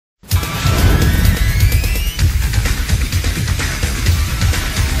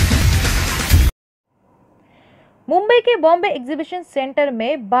मुंबई के Bombay exhibition centre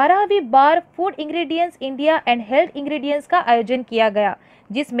में 12वीं बार food ingredients India and health ingredients का आयोजन किया गया,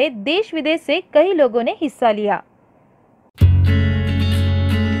 जिसमें देश विदेश से कई लोगों ने हिस्सा लिया।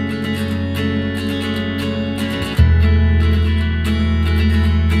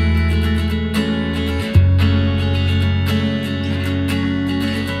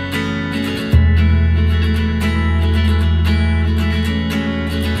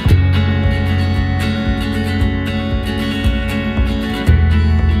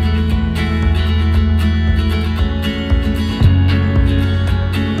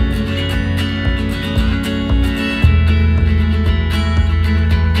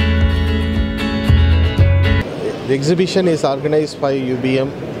 The exhibition is organized by UBM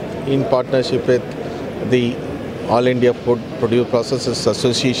in partnership with the All India Food Produce Processors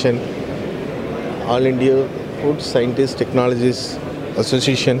Association, All India Food Scientists Technologies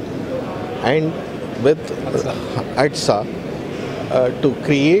Association, and with ऍफ़आई to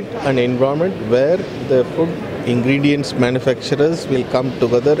create an environment where the food ingredients manufacturers will come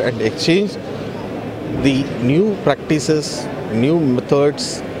together and exchange the new practices, new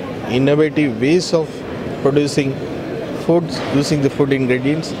methods, innovative ways of producing foods using the food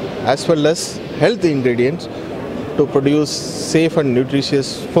ingredients as well as health ingredients to produce safe and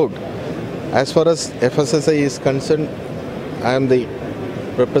nutritious food. As far as FSSAI is concerned, I am the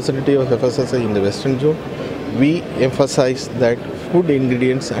representative of FSSAI in the Western Zone. We emphasize that food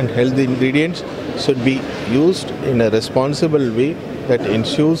ingredients and health ingredients should be used in a responsible way that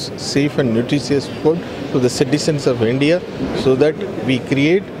ensures safe and nutritious food to the citizens of India, so that we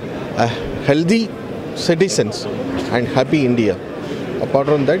create a healthy citizens and happy India. Apart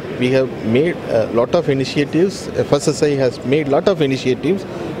from that, we have made a lot of initiatives. FSSAI has made a lot of initiatives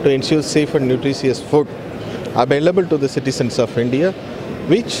to ensure safe and nutritious food available to the citizens of India,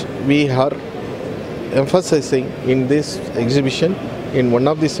 which we are emphasizing in this exhibition in one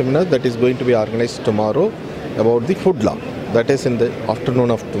of the seminars that is going to be organized tomorrow about the food law. That is in the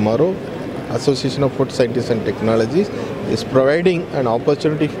afternoon of tomorrow. Association of Food Scientists and Technologies is providing an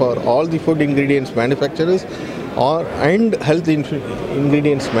opportunity for all the food ingredients manufacturers and health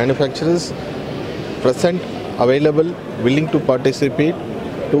ingredients manufacturers present, available, willing to participate,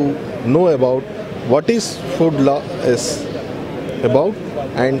 to know about what is food law is about,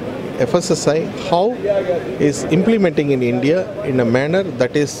 and FSSAI how is implementing in India in a manner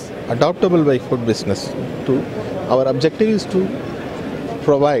that is adoptable by food business. Our objective is to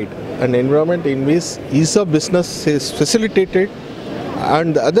provide an environment in which ease of business is facilitated,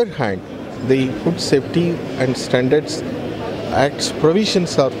 on the other hand the Food Safety and Standards Act's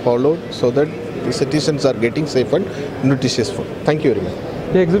provisions are followed so that the citizens are getting safe and nutritious food. Thank you very much.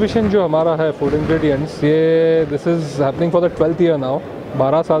 ये exhibition जो हमारा है food ingredients, ये this is happening for the 12th year now,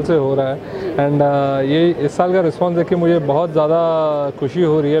 12 साल से हो रहा है। एंड ये इस साल का रिस्पांस देख के मुझे बहुत ज़्यादा खुशी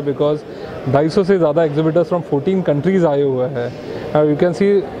हो रही है, बिकॉज 250 से ज़्यादा एग्जिबिटर्स फ्रॉम 14 कंट्रीज़ आए हुए हैं। यू कैन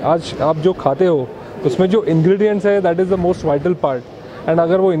सी आज आप जो खाते हो उसमें जो इंग्रेडिएंट्स है that is the most vital part. And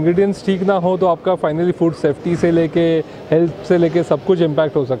अगर वो इंग्रेडिएंट्स ठीक ना हो तो आपका फाइनली फूड सेफ्टी से लेके हेल्थ से लेके सब कुछ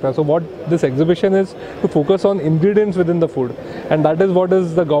इम्पैक्ट हो सकता है। So what this exhibition is to focus on ingredients with in the food, and that is what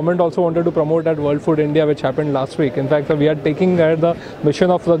is the government also wanted to promote eight world food India which happened last week. In fact we are taking at the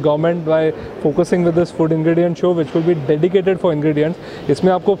mission of the government by focusing with this food ingredient show which will be dedicated for ingredients.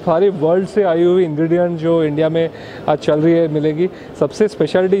 इसमें आपको सारे world से आई हुई ingredient जो India में आज चल रही है मिलेगी। सबसे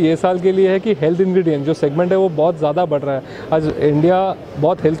स्पेशलिटी ये साल के लिए है कि हेल्थ इंग्रेडिएंट जो सेगमेंट है वो बहुत ज़्यादा बढ़ रहा है। आज इंडिया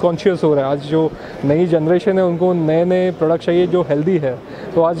बहुत हेल्थ कॉन्शियस हो रहा है। आज जो नई जनरेशन है उनको नए नए प्रोडक्ट चाहिए जो हेल्दी है।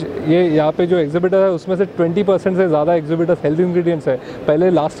 तो आज ये यहाँ पे जो एग्जिबिटर है उसमें से 20% से ज़्यादा एग्जिबिटर्स हेल्थ इंग्रेडिएंट्स है। पहले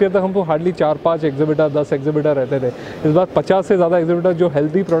लास्ट ईयर तक हमको हार्डली 4-5 एग्जिबिटर 10 एग्जिबिटर रहते थे। इस बार 50 से ज़्यादा एग्जिबिटर जो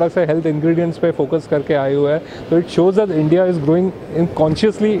हेल्दी प्रोडक्ट्स है हेल्थ इंग्रेडिएंट्स पे फोकस करके आए हुए हैं। तो it shows that India is growing in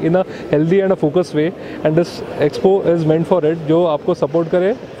consciously in a healthy and a focus way, and this expo is meant for it, जो आपको सपोर्ट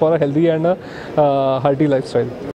करे for a healthy and a hearty life style.